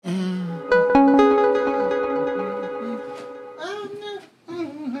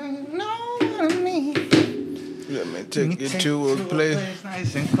Take it to a place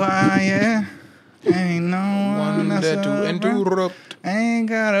nice and quiet. Ain't no one that to interrupt. Ain't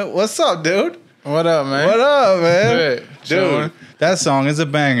gotta. What's up, dude? What up, man? What up, man? Hey, Dude, that song is a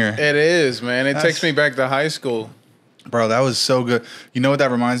banger. It is, man. It takes me back to high school. Bro, that was so good. You know what that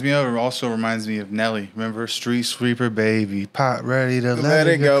reminds me of? It also reminds me of Nelly. Remember? Street Sweeper, baby. Pot ready to let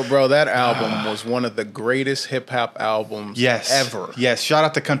it go. Bro. That album was one of the greatest hip-hop albums ever. Yes. Shout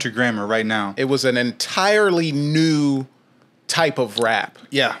out to Country Grammar right now. It was an entirely new type of rap.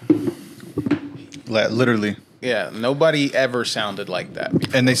 Yeah. Literally. Yeah. Nobody ever sounded like that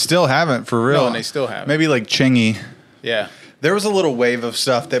before. And they still haven't, for real. No, and they still haven't. Maybe like Chingy. Yeah. There was a little wave of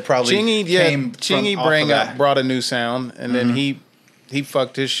stuff that probably Chingy brought a new sound, and then he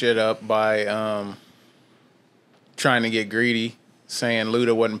fucked his shit up by trying to get greedy, saying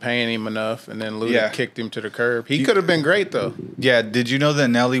Luda wasn't paying him enough, and then Luda kicked him to the curb. He could have been great, though. Yeah, did you know that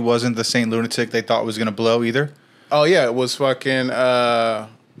Nelly wasn't the Saint Lunatic they thought was going to blow either? Oh, yeah, it was fucking,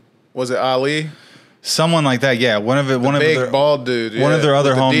 was it Ali? Someone like that, yeah. One of their bald dude, one of their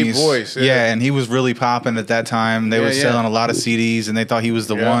other homies, deep voice, and he was really popping at that time. They were selling a lot of CDs, and they thought he was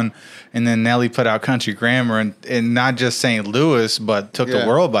the one. And then Nelly put out Country Grammar, and not just St. Louis, but took the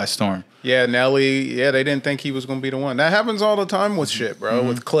world by storm. Yeah, Nelly. Yeah, they didn't think he was going to be the one. That happens all the time with shit, bro.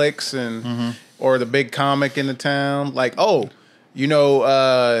 With clicks and or the big comic in the town. Like,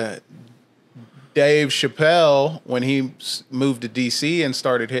 Dave Chappelle, when he moved to DC and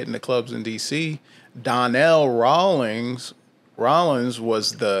started hitting the clubs in DC. Donnell Rawlings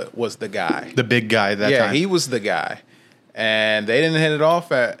was the guy. The big guy that time. Yeah, he was the guy. And they didn't hit it off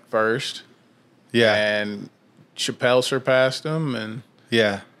at first. Yeah. And Chappelle surpassed him, and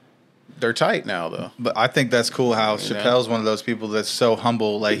they're tight now, though. But I think that's cool how Chappelle's one of those people that's so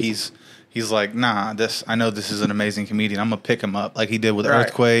humble. Like, he's like, nah, I know this is an amazing comedian. I'm going to pick him up like he did with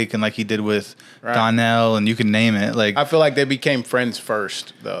Earthquake and like he did with Donnell, and you can name it. Like, I feel like they became friends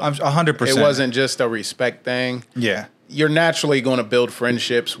first, though. I'm 100%. It wasn't just a respect thing. Yeah. You're naturally going to build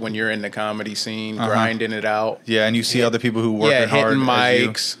friendships when you're in the comedy scene, grinding it out. Yeah, and you see other people who work hard. Hitting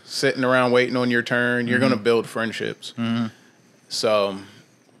mics, sitting around waiting on your turn. You're going to build friendships. So,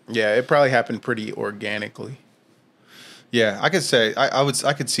 yeah, it probably happened pretty organically. Yeah, I could say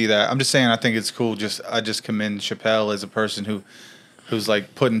I could see that. I'm just saying I think it's cool. I just commend Chappelle as a person who's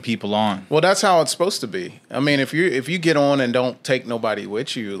like putting people on. Well, that's how it's supposed to be. I mean, if you get on and don't take nobody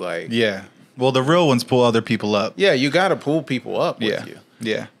with you, like well, the real ones pull other people up. Yeah, you got to pull people up with you.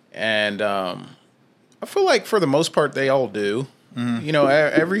 Yeah, and I feel like for the most part they all do. You know,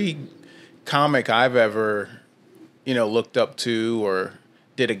 every comic I've ever looked up to or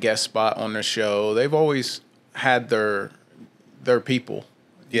did a guest spot on the show, they've always had their people,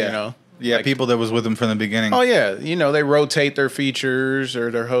 like, people that was with them from the beginning. Oh yeah, they rotate their features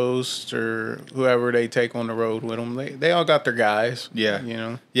or their hosts or whoever they take on the road with them. They all got their guys.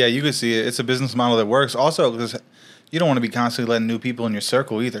 Yeah, yeah, you can see it. It's a business model that works. Also, because you don't want to be constantly letting new people in your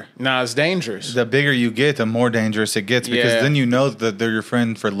circle either. Nah, it's dangerous. The bigger you get, the more dangerous it gets because then you know that they're your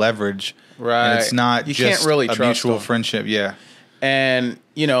friend for leverage. Right, and it's not you just can't really a trust mutual them. friendship. Yeah, and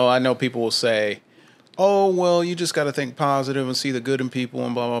I know people will say, oh, well, you just got to think positive and see the good in people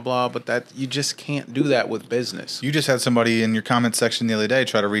and blah, blah, blah. But that you just can't do that with business. You just had somebody in your comment section the other day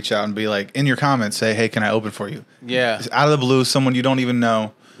try to reach out and be like, in your comments, say, hey, can I open for you? Yeah. It's out of the blue, someone you don't even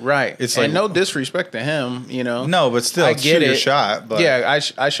know. Right. It's and like, no disrespect to him, No, but still, I get your shot. But. Yeah,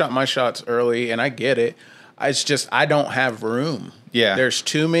 I shot my shots early, and I get it. It's just I don't have room. Yeah. There's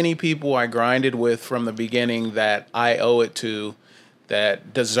too many people I grinded with from the beginning that I owe it to,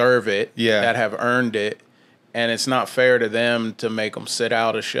 that deserve it, that have earned it. And it's not fair to them to make them sit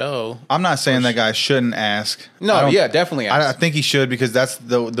out a show. I'm not saying that guy shouldn't ask. No, definitely ask. I think he should because that's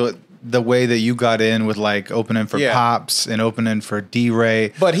the way that you got in with like opening for Pops and opening for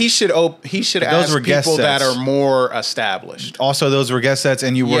D-Ray. But he should ask people that are more established. Also, those were guest sets,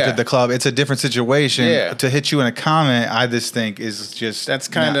 and you worked at the club. It's a different situation. Yeah. To hit you in a comment, I just think is just that's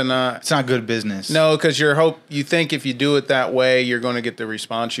kind of not. It's not good business. No, because you think if you do it that way, you're going to get the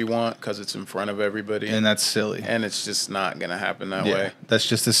response you want because it's in front of everybody, and that's silly. And it's just not going to happen that way. That's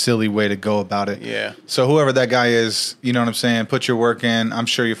just a silly way to go about it. Yeah. So whoever that guy is, you know what I'm saying. Put your work in. I'm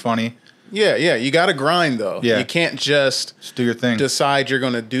sure you're funny. Yeah. You got to grind though. Yeah. You can't just do your thing. Decide you're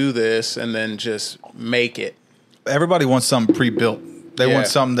going to do this and then just make it. Everybody wants something pre-built. They want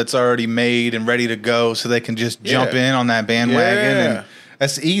something that's already made and ready to go, so they can just jump in on that bandwagon. Yeah. And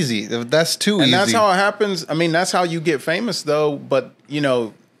that's easy. That's too easy. And that's how it happens. I mean, that's how you get famous, though. But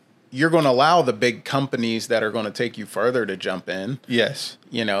you're going to allow the big companies that are going to take you further to jump in. Yes.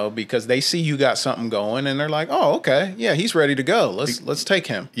 Because they see you got something going, and they're like, "Oh, okay, yeah, he's ready to go. Let's take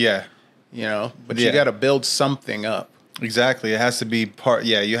him." Yeah. but you got to build something up. Exactly. It has to be part.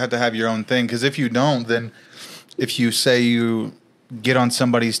 Yeah, you have to have your own thing. Because if you don't, then if you say you get on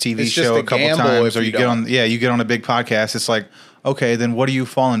somebody's TV show a couple times, or you get on a big podcast, it's like, okay, then what are you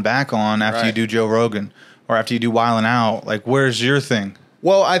falling back on after you do Joe Rogan or after you do Wildin' Out? Like, where's your thing?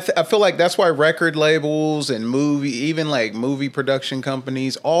 Well, I feel like that's why record labels and even like movie production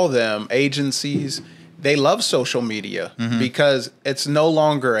companies, all them agencies, they love social media because it's no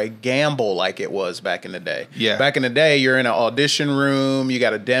longer a gamble like it was back in the day. Yeah. Back in the day, you're in an audition room, you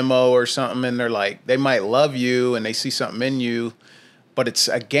got a demo or something, and they're like, they might love you and they see something in you, but it's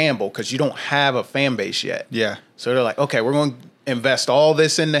a gamble because you don't have a fan base yet. Yeah. So they're like, okay, we're going to invest all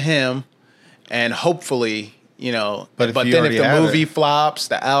this into him, and hopefully, but then if the movie flops,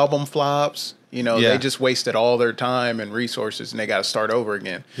 the album flops, they just wasted all their time and resources, and they got to start over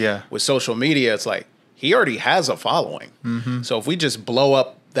again. Yeah. With social media, it's like, he already has a following. So if we just blow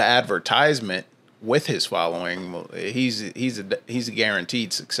up the advertisement with his following, he's a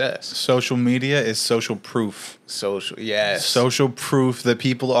guaranteed success. Social media is social proof. Social proof that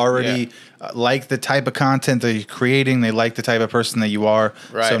people already like the type of content that you're creating. They like the type of person that you are.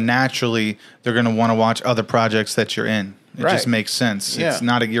 Right. So naturally, they're going to want to watch other projects that you're in. It just makes sense. Yeah. It's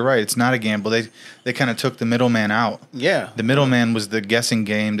not you're right. It's not a gamble. They kind of took the middleman out. Yeah. The middleman was the guessing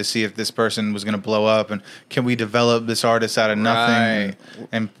game to see if this person was going to blow up, and can we develop this artist out of nothing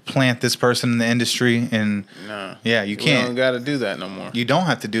and plant this person in the industry. And you can't. You don't got to do that no more. You don't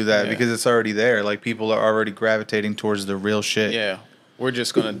have to do that because it's already there. Like, people are already gravitating towards the real shit. Yeah. We're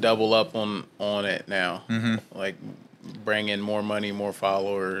just going to double up on it now. Like, bring in more money, more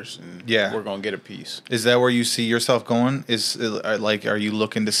followers, and we're going to get a piece. Is that where you see yourself going? Are you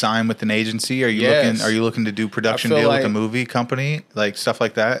looking to sign with an agency? Are you looking to do production deal with a movie company? Like, stuff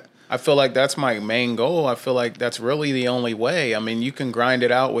like that? I feel like that's my main goal. I feel like that's really the only way. I mean, you can grind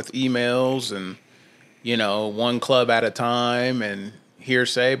it out with emails and, one club at a time and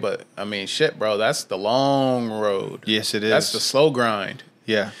hearsay, but I mean, shit, bro, that's the long road. Yes, it is. That's the slow grind.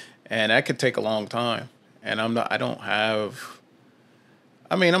 Yeah. And that could take a long time. And I'm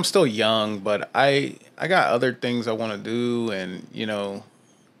still young, but I got other things I want to do, and you're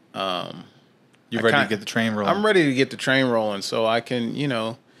ready to get the train rolling. I'm ready to get the train rolling, so I can,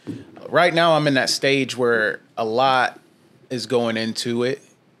 right now I'm in that stage where a lot is going into it,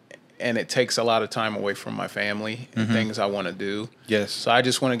 and it takes a lot of time away from my family and things I want to do. Yes. So I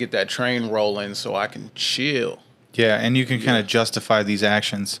just want to get that train rolling so I can chill. Yeah, and you can kind of justify these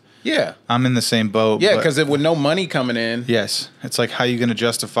actions. Yeah. I'm in the same boat. Yeah, because with no money coming in. Yes. It's like, how are you going to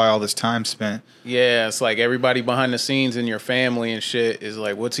justify all this time spent? Yeah, it's like everybody behind the scenes in your family and shit is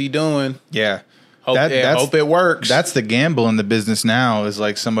like, what's he doing? Yeah. Hope it works. That's the gamble in the business now, is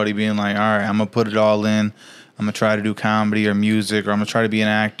like somebody being like, all right, I'm going to put it all in. I'm going to try to do comedy or music, or I'm going to try to be an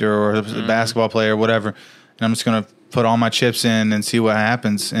actor or a basketball player or whatever. And I'm just going to put all my chips in and see what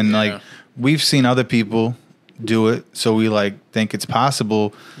happens. And like, we've seen other people do it, so we like think it's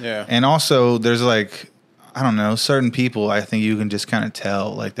possible. Yeah. And also there's like, I don't know, certain people I think you can just kind of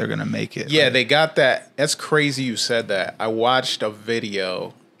tell like they're gonna make it. Yeah, they got that. That's crazy you said that. I watched a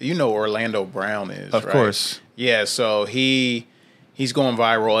video. You know who Orlando Brown is, of course. Yeah, so he's going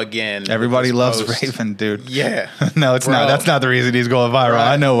viral again. Everybody loves Raven, dude. Yeah. No, it's not. That's not the reason he's going viral.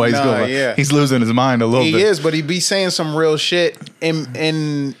 Right. I know why he's going viral. Yeah. He's losing his mind a little bit. He is, but he be saying some real shit,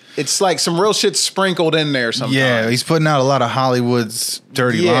 and it's like some real shit sprinkled in there sometimes. Yeah, he's putting out a lot of Hollywood's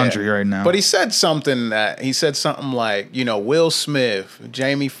dirty laundry right now. But he said something like, Will Smith,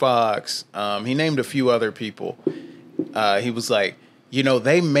 Jamie Foxx, he named a few other people. He was like,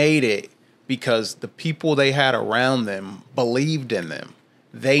 they made it because the people they had around them believed in them.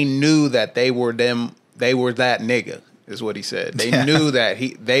 They knew that they were them. They were that nigga, is what he said. They knew that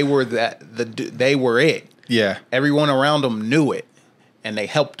they were they were it. Yeah. Everyone around them knew it, and they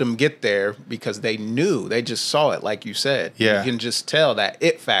helped them get there because they knew. They just saw it, like you said. Yeah. You can just tell that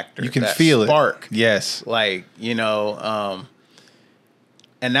it factor. You can that feel spark. It. Yes. Like, and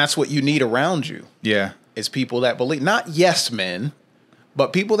that's what you need around you. Yeah. Is people that believe, not yes men,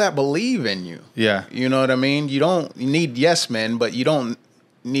 but people that believe in you. Yeah. You know what I mean? You need yes men, but you don't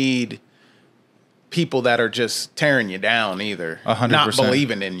need people that are just tearing you down either. 100%. Not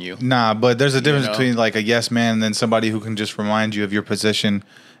believing in you. Nah, but there's a difference between like a yes man and then somebody who can just remind you of your position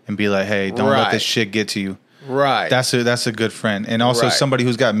and be like, hey, don't let this shit get to you. Right. That's a good friend. And also somebody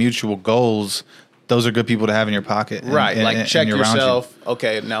who's got mutual goals. Those are good people to have in your pocket. Right. Like, check yourself.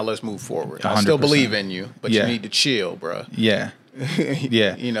 Okay, now let's move forward. 100%. I still believe in you, but you need to chill, bro. Yeah.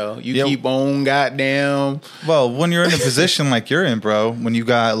 Yeah. You keep on goddamn. Well, when you're in a position like you're in, bro, when you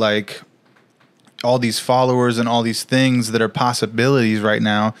got like all these followers and all these things that are possibilities right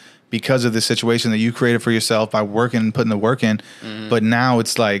now, because of the situation that you created for yourself by working and putting the work in. But now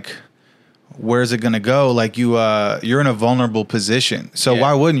it's like, where's it going to go? Like you're in a vulnerable position. So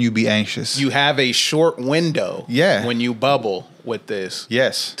why wouldn't you be anxious? You have a short window when you bubble with this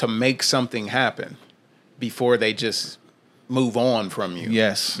to make something happen before they just move on from you.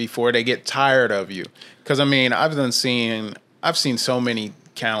 Yes. Before they get tired of you. Because, I mean, I've seen so many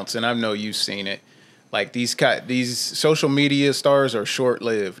counts, and I know you've seen it. Like, these social media stars are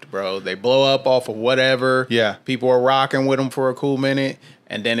short-lived, bro. They blow up off of whatever. Yeah. People are rocking with them for a cool minute,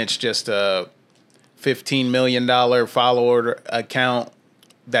 and then it's just a $15 million follower account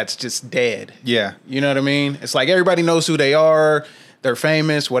that's just dead. Yeah. You know what I mean? It's like everybody knows who they are. They're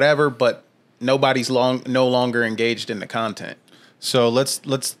famous, whatever, but nobody's no longer engaged in the content. So let's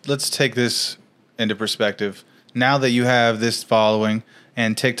take this into perspective. Now that you have this following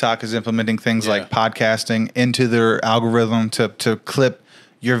and TikTok is implementing things like podcasting into their algorithm to clip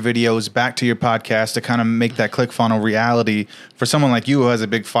your videos back to your podcast to kind of make that ClickFunnels reality for someone like you who has a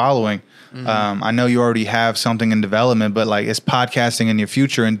big following. I know you already have something in development, but like, is podcasting in your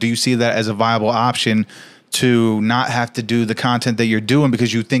future? And do you see that as a viable option to not have to do the content that you're doing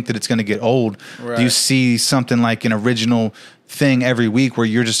because you think that it's going to get old? Right. Do you see something like an original thing every week where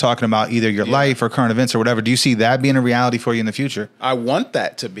you're just talking about either your life or current events or whatever? Do you see that being a reality for you in the future? I want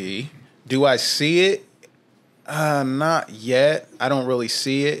that to be. Do I see it? Not yet. I don't really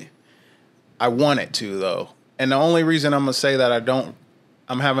see it. I want it to, though. And the only reason I'm going to say that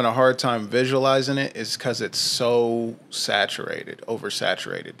I'm having a hard time visualizing it is because it's so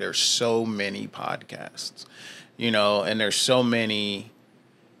oversaturated. There's so many podcasts, and there's so many,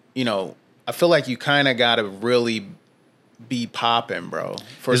 I feel like you kind of got to really be popping, bro,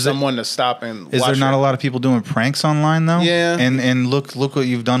 for someone to stop and watch. Is there not a lot of people doing pranks online, though? Yeah. And look what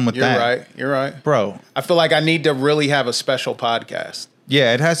you've done with that. You're right. Bro. I feel like I need to really have a special podcast.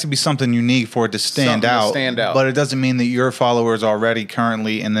 Yeah, it has to be something unique for it to stand out. But it doesn't mean that your followers already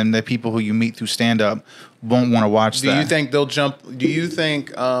currently, and then the people who you meet through stand-up won't want to watch that. Do you think they'll jump? Do you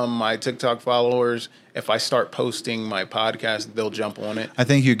think my TikTok followers, if I start posting my podcast, they'll jump on it? I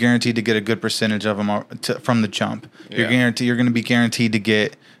think you're guaranteed to get a good percentage of them from the jump. You're going to be guaranteed to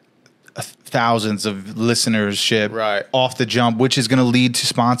get thousands of listenership off the jump, which is going to lead to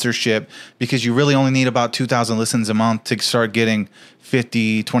sponsorship because you really only need about 2,000 listens a month to start getting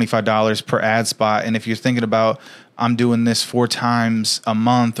 $50, $25 per ad spot. And if you're thinking about, I'm doing this 4 times a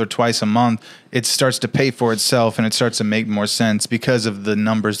month or twice a month, it starts to pay for itself and it starts to make more sense because of the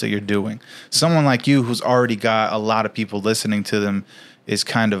numbers that you're doing. Someone like you who's already got a lot of people listening to them is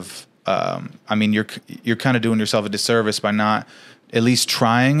kind of, you're kind of doing yourself a disservice by not at least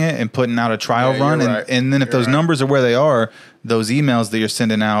trying it and putting out a trial run. And then if those numbers are where they are, those emails that you're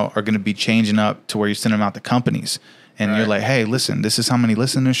sending out are going to be changing up to where you're sending them out to companies. And you're like, hey, listen, this is how many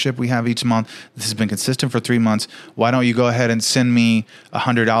listenership we have each month. This has been consistent for 3 months. Why don't you go ahead and send me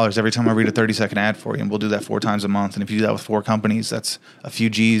 $100 every time I read a 30-second ad for you? And we'll do that 4 times a month. And if you do that with 4 companies, that's a few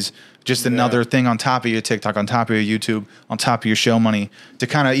G's. Just another thing on top of your TikTok, on top of your YouTube, on top of your show money to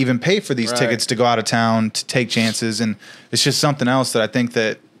kind of even pay for these tickets to go out of town, to take chances. And it's just something else that I think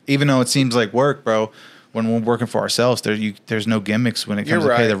that even though it seems like work, bro, when we're working for ourselves, there's no gimmicks when it comes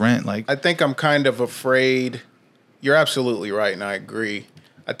to pay the rent. Like, I think I'm kind of afraid. You're absolutely right, and I agree.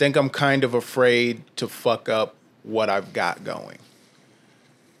 I think I'm kind of afraid to fuck up what I've got going.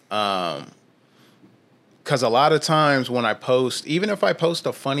 Because a lot of times when I post, even if I post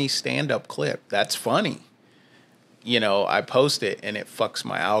a funny stand-up clip, that's funny. I post it, and it fucks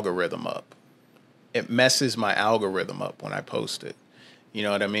my algorithm up. It messes my algorithm up when I post it. You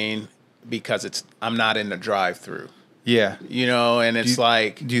know what I mean? Because I'm not in the drive-through. Yeah. And it's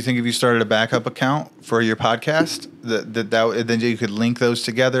like... Do you think if you started a backup account for your podcast, that then you could link those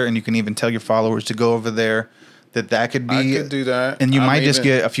together and you can even tell your followers to go over there, that could be... I could do that. And you might just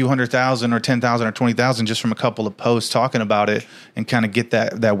get a few 100,000 or 10,000 or 20,000 just from a couple of posts talking about it and kind of get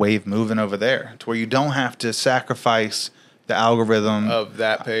that wave moving over there to where you don't have to sacrifice the algorithm of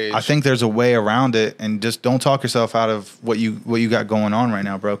that page. I think there's a way around it, and just don't talk yourself out of what you got going on right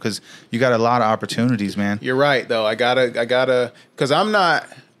now, bro, because you got a lot of opportunities, man. You're right, though. I gotta, because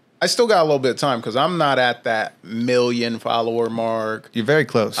I still got a little bit of time because I'm not at that 1 million follower mark. You're very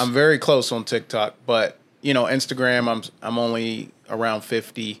close. I'm very close on TikTok, but Instagram, I'm only around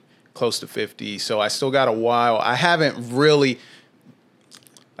 50, close to 50, so I still got a while. I haven't really.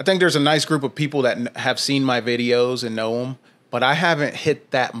 I think there's a nice group of people that have seen my videos and know them, but I haven't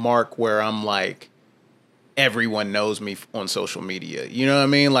hit that mark where I'm like, everyone knows me on social media. You know what I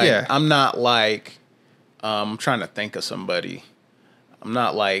mean? Like, I'm not like, I'm trying to think of somebody. I'm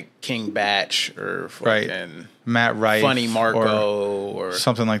not like King Batch or fucking Matt Rife, Funny Marco or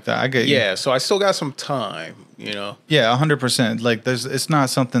something like that. I get you. Yeah, so I still got some time, you know. Yeah, 100%. Like, it's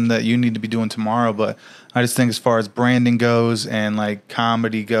not something that you need to be doing tomorrow, but I just think as far as branding goes and like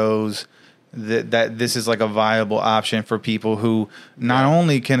comedy goes, that this is like a viable option for people who not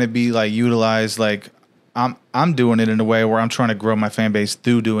only can it be like utilized, like I'm doing it in a way where I'm trying to grow my fan base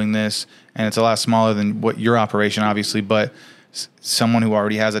through doing this, and it's a lot smaller than what your operation, obviously, but someone who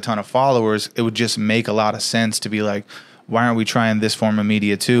already has a ton of followers, it would just make a lot of sense to be like, why aren't we trying this form of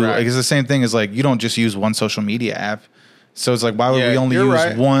media too? Right. Like, it's the same thing as like, you don't just use one social media app. So it's like, why would we only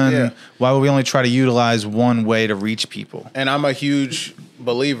use one? Yeah. Why would we only try to utilize one way to reach people? And I'm a huge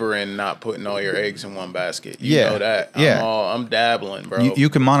believer in not putting all your eggs in one basket. You know that. I'm dabbling, bro. You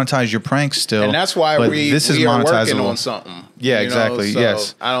can monetize your pranks still. And that's why we are working on something. Yeah, exactly. So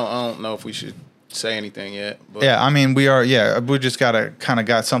yes. I don't know if we should say anything yet. But. Yeah, I mean, we are. Yeah, we just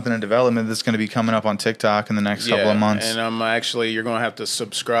got something in development that's going to be coming up on TikTok in the next couple of months. And you're going to have to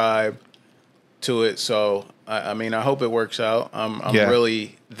subscribe to it. So I mean, I hope it works out. I'm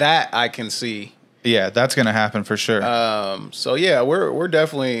really that I can see. Yeah, that's going to happen for sure. So yeah,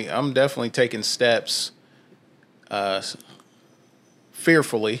 I'm definitely taking steps,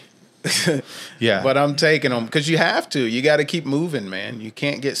 fearfully. Yeah, but I'm taking them because you have to. You got to keep moving, man. You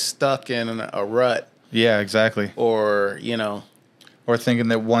can't get stuck in a rut. Yeah, exactly. Or or thinking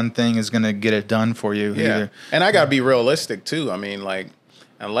that one thing is going to get it done for you. Yeah, either. And I got to be realistic too. I mean, like,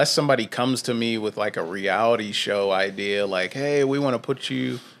 unless somebody comes to me with like a reality show idea, like, hey, we want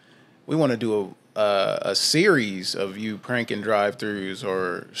to do a series of you pranking drive-thrus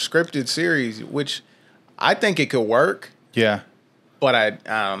or scripted series, which I think it could work. Yeah. But I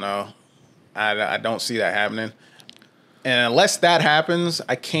don't know. I don't see that happening. And unless that happens,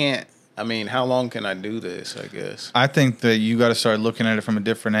 I can't. I mean, how long can I do this, I guess? I think that you got to start looking at it from a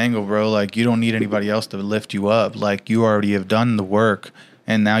different angle, bro. Like, you don't need anybody else to lift you up. Like, you already have done the work,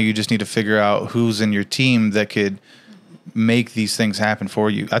 and now you just need to figure out who's in your team that could make these things happen for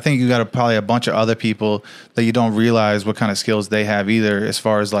you. I think you got probably a bunch of other people that you don't realize what kind of skills they have either, as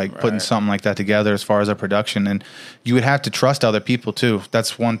far as like putting something like that together, as far as a production. And you would have to trust other people too.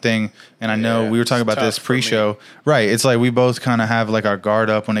 That's one thing. And I know we were talking about this pre-show, right? It's like we both kind of have like our guard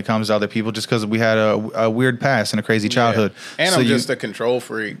up when it comes to other people, just because we had a weird past and a crazy childhood. And so I'm just a control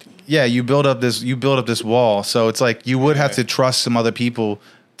freak. Yeah, you build up this wall. So it's like you would have to trust some other people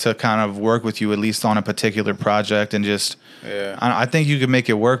to kind of work with you at least on a particular project, and just I think you could make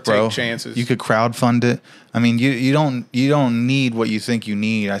it work, bro. Take chances. You could crowdfund it. I mean, you don't need what you think you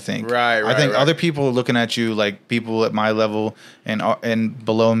need. I think I think other people are looking at you, like people at my level and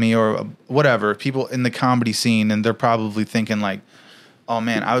below me or whatever, people in the comedy scene, and they're probably thinking like, oh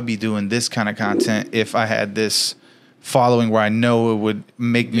man, I would be doing this kind of content if I had this following where I know it would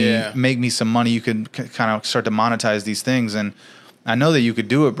make me some money. You could kind of start to monetize these things, and I know that you could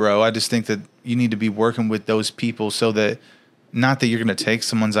do it, bro. I just think that you need to be working with those people so that, not that you're going to take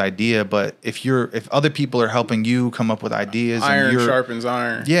someone's idea, but if other people are helping you come up with ideas, iron sharpens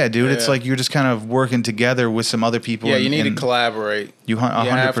iron. Yeah, dude, it's like you're just kind of working together with some other people. Yeah, you need to collaborate. You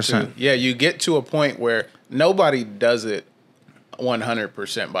 100%. Yeah, you get to a point where nobody does it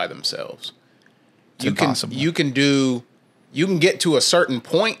 100% by themselves. It's impossible. You can get to a certain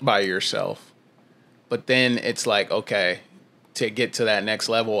point by yourself, but then it's like, okay, to get to that next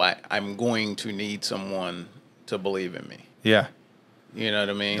level, I'm going to need someone to believe in me. Yeah. You know what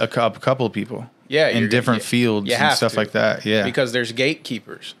I mean? A couple of people. Yeah. In different fields and stuff like that. Yeah. Because there's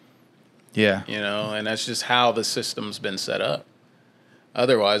gatekeepers. Yeah. You know, and that's just how the system's been set up.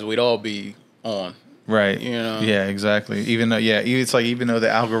 Otherwise, we'd all be on. Right. You know? Yeah, exactly. Even though the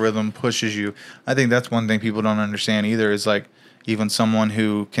algorithm pushes you, I think that's one thing people don't understand either, is like, even someone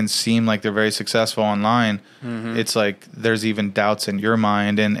who can seem like they're very successful online, it's like there's even doubts in your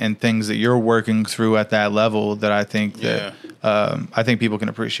mind and things that you're working through at that level that I think that I think people can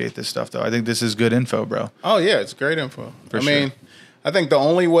appreciate this stuff, though. I think this is good info, bro. Oh, yeah, it's great info. I mean, I think the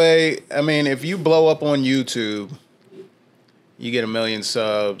only way, if you blow up on YouTube, you get 1 million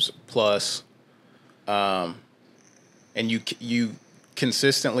subs plus, and you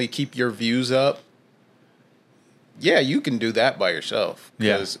consistently keep your views up, yeah, you can do that by yourself.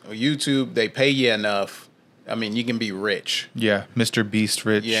 Because YouTube, they pay you enough. I mean, you can be rich. Yeah, Mr. Beast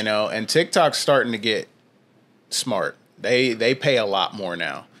rich. You know, and TikTok's starting to get smart. They pay a lot more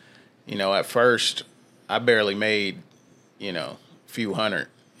now. You know, at first, I barely made, a few hundred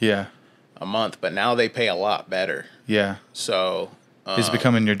a month. But now they pay a lot better. Yeah. So it's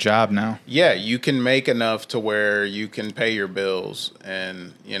becoming your job now. Yeah, you can make enough to where you can pay your bills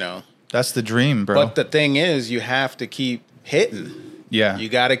and, That's the dream, bro. But the thing is, you have to keep hitting. Yeah. You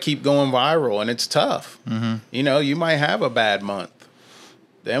got to keep going viral, and it's tough. Mm-hmm. You know, you might have a bad month.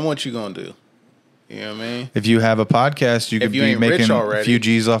 Then what you going to do? You know what I mean? If you have a podcast, you could be making a few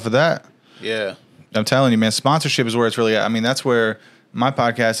G's off of that. Yeah. I'm telling you, man, sponsorship is where it's really at. I mean, that's where my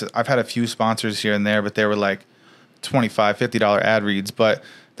podcast, I've had a few sponsors here and there, but they were like $25, $50 ad reads. But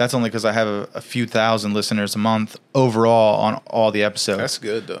that's only because I have a few thousand listeners a month overall on all the episodes. That's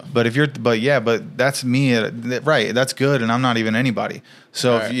good, though. But that's me. Right. That's good. And I'm not even anybody.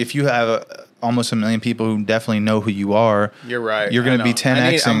 So if you have almost 1 million people who definitely know who you are, you're right. You're going to be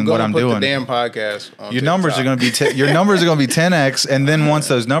 10xing what I'm doing. The damn podcast on your numbers are going to be your numbers are going to be 10x, and then once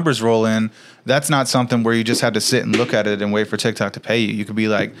those numbers roll in, that's not something where you just have to sit and look at it and wait for TikTok to pay you. You could be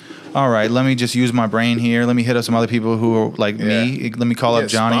like, all right, let me just use my brain here. Let me hit up some other people who are like me. Let me call up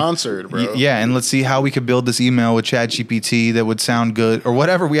Johnny. Sponsored, bro. Yeah, and let's see how we could build this email with ChatGPT that would sound good, or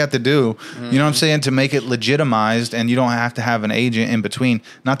whatever we have to do. Mm-hmm. You know what I'm saying, to make it legitimized, and you don't have to have an agent in between.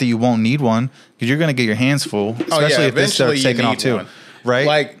 Not that you won't need one, because you're going to get your hands full, especially if this starts taking off too. Right?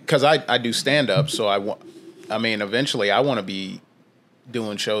 Like, because I do stand up, so eventually I want to be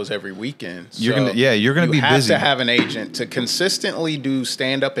doing shows every weekend. You're gonna be busy. You have to have an agent to consistently do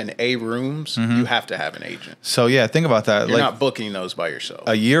stand up in A rooms. Mm-hmm. You have to have an agent. So yeah, think about that. You're not booking those by yourself.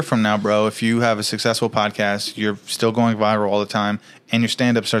 A year from now, bro, if you have a successful podcast, you're still going viral all the time, and your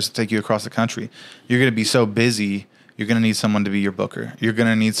stand up starts to take you across the country, you're gonna be so busy. You're going to need someone to be your booker. You're going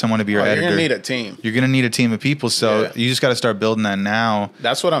to need someone to be your editor. You're going to need a team. You're going to need a team of people. So you just got to start building that now.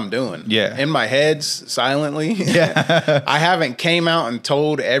 That's what I'm doing. Yeah. In my head, silently. Yeah. I haven't came out and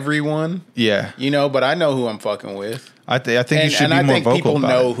told everyone. Yeah. You know, but I know who I'm fucking with. I think you should be more vocal about it. And I think people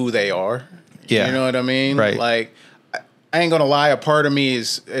know who they are. Yeah. You know what I mean? Right. Like, I ain't going to lie. A part of me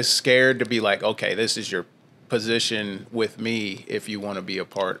is scared to be like, okay, this is your position with me if you want to be a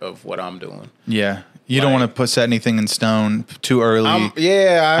part of what I'm doing. Yeah. You don't want to set anything in stone too early.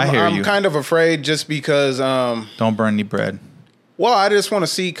 I'm kind of afraid just because... don't burn any bread. Well, I just want to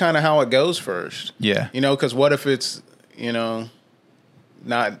see kind of how it goes first. Yeah. You know, because what if it's,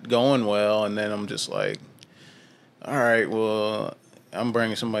 not going well, and then I'm just like, all right, well, I'm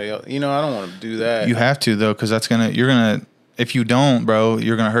bringing somebody else. I don't want to do that. You have to, though, because if you don't, bro,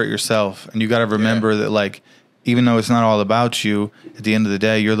 you're going to hurt yourself. And you got to remember that, like, even though it's not all about you, at the end of the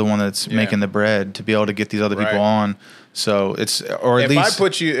day, you're the one that's making the bread to be able to get these other people on. So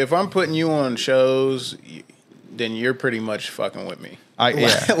if I'm putting you on shows, then you're pretty much fucking with me. Like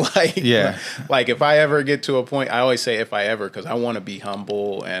if I ever get to a point, I always say if I ever, because I want to be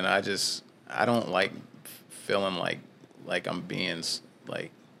humble, and I don't like feeling like I'm being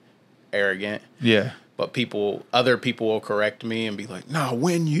like arrogant. Yeah. But other people will correct me and be like, "No,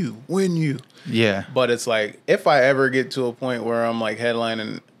 win you." Yeah. But it's like, if I ever get to a point where I'm like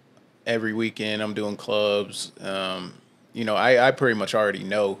headlining every weekend, I'm doing clubs, I pretty much already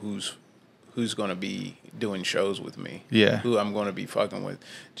know who's going to be doing shows with me. Yeah. Who I'm going to be fucking with.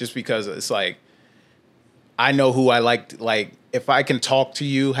 Just because it's like, I know who I like. Like, if I can talk to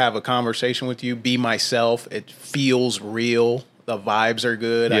you, have a conversation with you, be myself, it feels real. The vibes are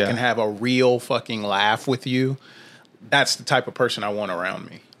good. Yeah. I can have a real fucking laugh with you. That's the type of person I want around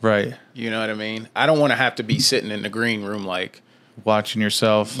me. Right. You know what I mean? I don't want to have to be sitting in the green room like... watching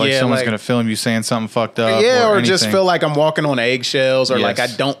yourself. Like someone's going to film you saying something fucked up. Yeah, or just feel like I'm walking on eggshells, or like I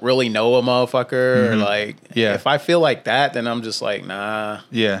don't really know a motherfucker. Mm-hmm. Or like, if I feel like that, then I'm just like, nah.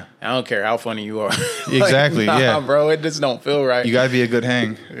 Yeah. I don't care how funny you are. Exactly, bro, it just don't feel right. You got to be a good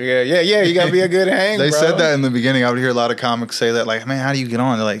hang. Yeah, you got to be a good hang, They said that in the beginning. I would hear a lot of comics say that, like, man, how do you get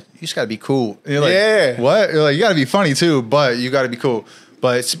on? They're like, you just got to be cool. And you're like, what? You're like, you got to be funny too, but you got to be cool.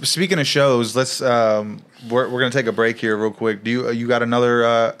 But speaking of shows, let's we're gonna take a break here real quick. Do you got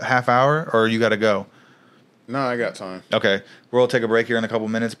another half hour, or you got to go? No, I got time. Okay, we'll take a break here in a couple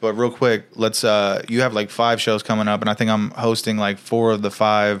minutes. But real quick, let's. You have like 5 shows coming up, and I think I'm hosting like 4 of the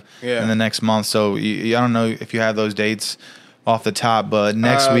 5 in the next month. So I don't know if you have those dates off the top, but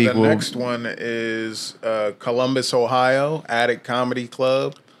next week next one is Columbus, Ohio, Attic Comedy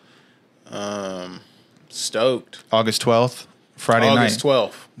Club. Stoked. August 12th. Friday night. August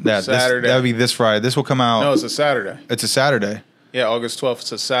 12th. Saturday. That would be this Friday. This will come out. No, it's a Saturday. It's a Saturday. Yeah, August 12th.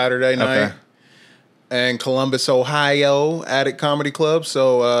 It's a Saturday night. Okay. And Columbus, Ohio, Attic Comedy Club.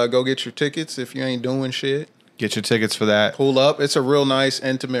 So go get your tickets if you ain't doing shit. Get your tickets for that. Pull up. It's a real nice,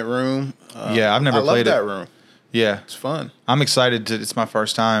 intimate room. Yeah, I've never played it. I love that room. Yeah. It's fun. I'm excited. It's my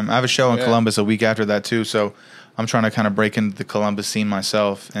first time. I have a show in Columbus a week after that, too. So I'm trying to kind of break into the Columbus scene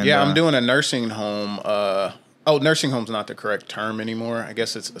myself. And, I'm doing a nursing home. Nursing home's not the correct term anymore. I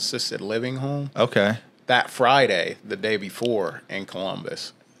guess it's assisted living home. Okay. That Friday, the day before, in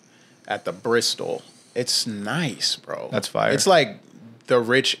Columbus, at the Bristol. It's nice, bro. That's fire. It's like the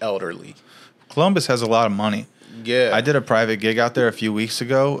rich elderly. Columbus has a lot of money. Yeah. I did a private gig out there a few weeks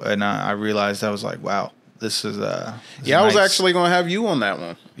ago, and I realized, I was like, wow, this is I nice. was actually going to have you on that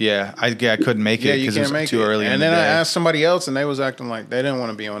one. Yeah, I couldn't make it because it was too early in the day. And then I asked somebody else, and they was acting like they didn't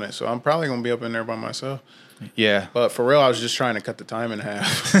want to be on it. So I'm probably going to be up in there by myself. Yeah. But for real, I was just trying to cut the time in half.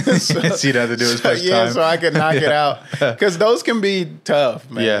 So you'd have to do as much time. Yeah, so I could knock it out. Because those can be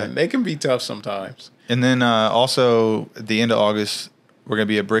tough, man. Yeah. They can be tough sometimes. And then also, at the end of August, we're going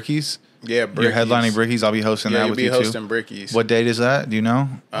to be at Bricky's. Yeah, Bricky's. You're headlining Bricky's. I'll be hosting that with you, too. Yeah, you'll be hosting Bricky's. What date is that? Do you know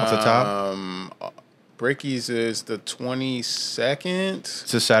off the top? Bricky's is the 22nd.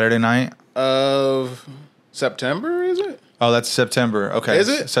 It's a Saturday night. Of September, is it? Oh, that's September. Okay. Is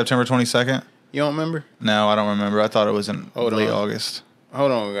it? September 22nd? You don't remember? No, I don't remember. I thought it was in late August.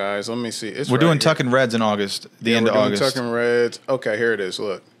 Hold on, guys. Let me see. We're doing Tuck and Reds in August. The end of August. Tuck and Reds. Okay, here it is.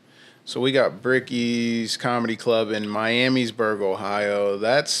 Look. So we got Bricky's Comedy Club in Miamisburg, Ohio.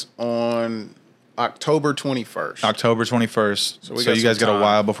 That's on October 21st. October 21st. So you guys got a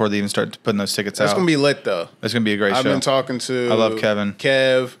while before they even start putting those tickets out. That's going to be lit, though. That's going to be a great show. I've been talking to I love Kevin.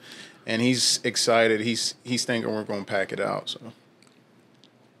 Kev, and he's excited. He's thinking we're going to pack it out. So,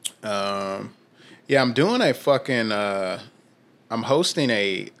 yeah, I'm doing a fucking. I'm hosting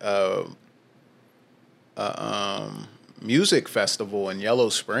a music festival in Yellow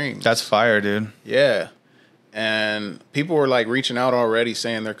Springs. That's fire, dude. Yeah, and people were like reaching out already,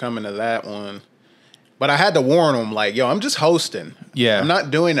 saying they're coming to that one. But I had to warn them, like, yo, I'm just hosting. Yeah, I'm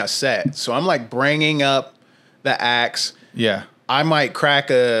not doing a set, so I'm like bringing up the acts. Yeah. I might crack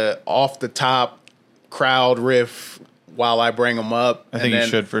a off the top crowd riff while I bring them up. I think you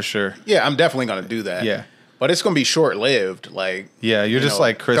should for sure. Yeah, I'm definitely going to do that. Yeah. But it's going to be short lived. Like, yeah, you're just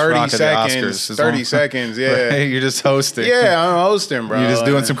like Chris Rock at the Oscars. 30 seconds, yeah. Right? You're just hosting. Yeah, I'm hosting, bro. You're just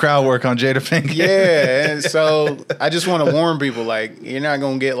doing some crowd work on Jada Pinkett. Yeah, and so I just want to warn people, like, you're not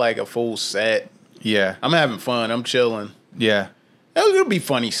going to get like a full set. Yeah. I'm having fun. I'm chilling. Yeah. It'll be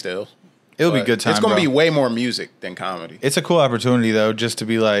funny still. It'll be a good time. It's going to be way more music than comedy. It's a cool opportunity, though, just to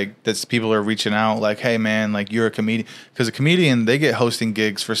be like, that people are reaching out, like, hey, man, like, you're a comedian. Because a comedian, they get hosting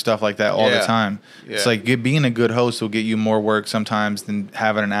gigs for stuff like that all the time. Yeah. It's like being a good host will get you more work sometimes than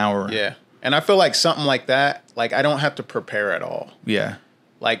having an hour. Yeah. And I feel like something like that, like, I don't have to prepare at all. Yeah.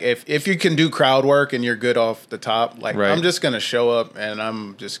 Like, if you can do crowd work and you're good off the top, like, I'm just going to show up and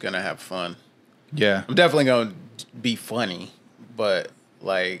I'm just going to have fun. Yeah. I'm definitely going to be funny, but...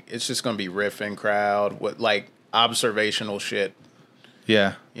 like, it's just going to be riffing crowd with, like, observational shit.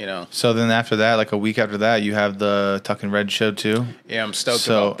 Yeah. You know? So then after that, like a week after that, you have the Tuck and Red show, too? Yeah, I'm stoked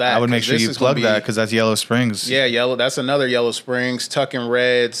about that. I would make sure you plug that because that's Yellow Springs. Yeah, that's another Yellow Springs. Tuck and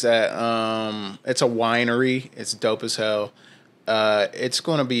Reds at, it's a winery. It's dope as hell. It's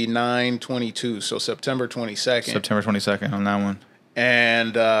going to be 9/22, so September 22nd. September 22nd on that one.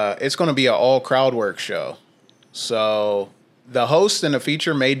 And it's going to be an all crowd work show. So... the host and the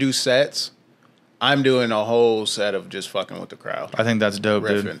feature may do sets. I'm doing a whole set of just fucking with the crowd. I think that's dope,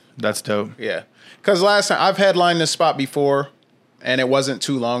 riffing. Dude. That's dope. Yeah. Because last time, I've headlined this spot before, and it wasn't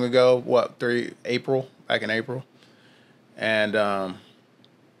too long ago. Back in April. And I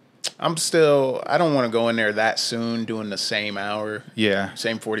don't want to go in there that soon doing the same hour. Yeah.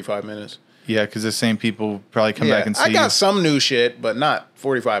 Same 45 minutes. Yeah, because the same people probably come back and see you. I got some new shit, but not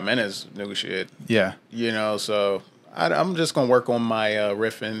 45 minutes new shit. Yeah. You know, so... I'm just going to work on my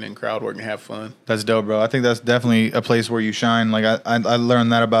riffing and crowd work and have fun. That's dope, bro. I think that's definitely a place where you shine. Like, I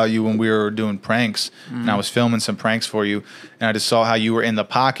learned that about you when we were doing pranks, and I was filming some pranks for you, and I just saw how you were in the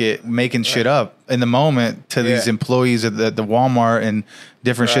pocket making shit up in the moment to these employees at the Walmart and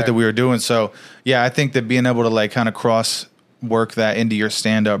different shit that we were doing. So, yeah, I think that being able to, like, kind of cross work that into your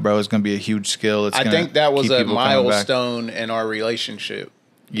stand-up, bro, is going to be a huge skill. I think that was a milestone in our relationship.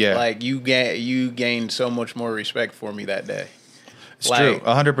 Yeah, like you gained so much more respect for me that day. It's true,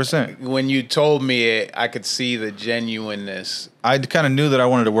 100%. When you told me it, I could see the genuineness. I kind of knew that I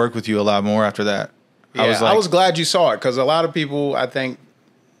wanted to work with you a lot more after that. Yeah, I was glad you saw it because a lot of people, I think,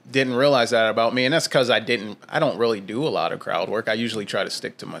 didn't realize that about me, and that's because I don't really do a lot of crowd work. I usually try to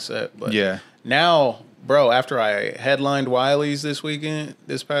stick to my set, but now, bro, after I headlined Wiley's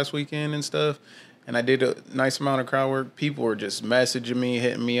this past weekend and stuff. And I did a nice amount of crowd work. People were just messaging me,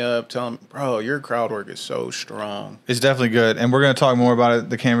 hitting me up, telling me, bro, your crowd work is so strong. It's definitely good. And we're going to talk more about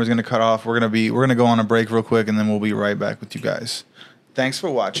it. The camera's going to cut off. We're going to go on a break real quick, and then we'll be right back with you guys. Thanks for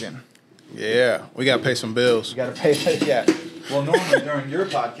watching. Yeah, we got to pay some bills. You got to pay. Yeah. Well, normally during your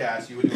podcast, you would do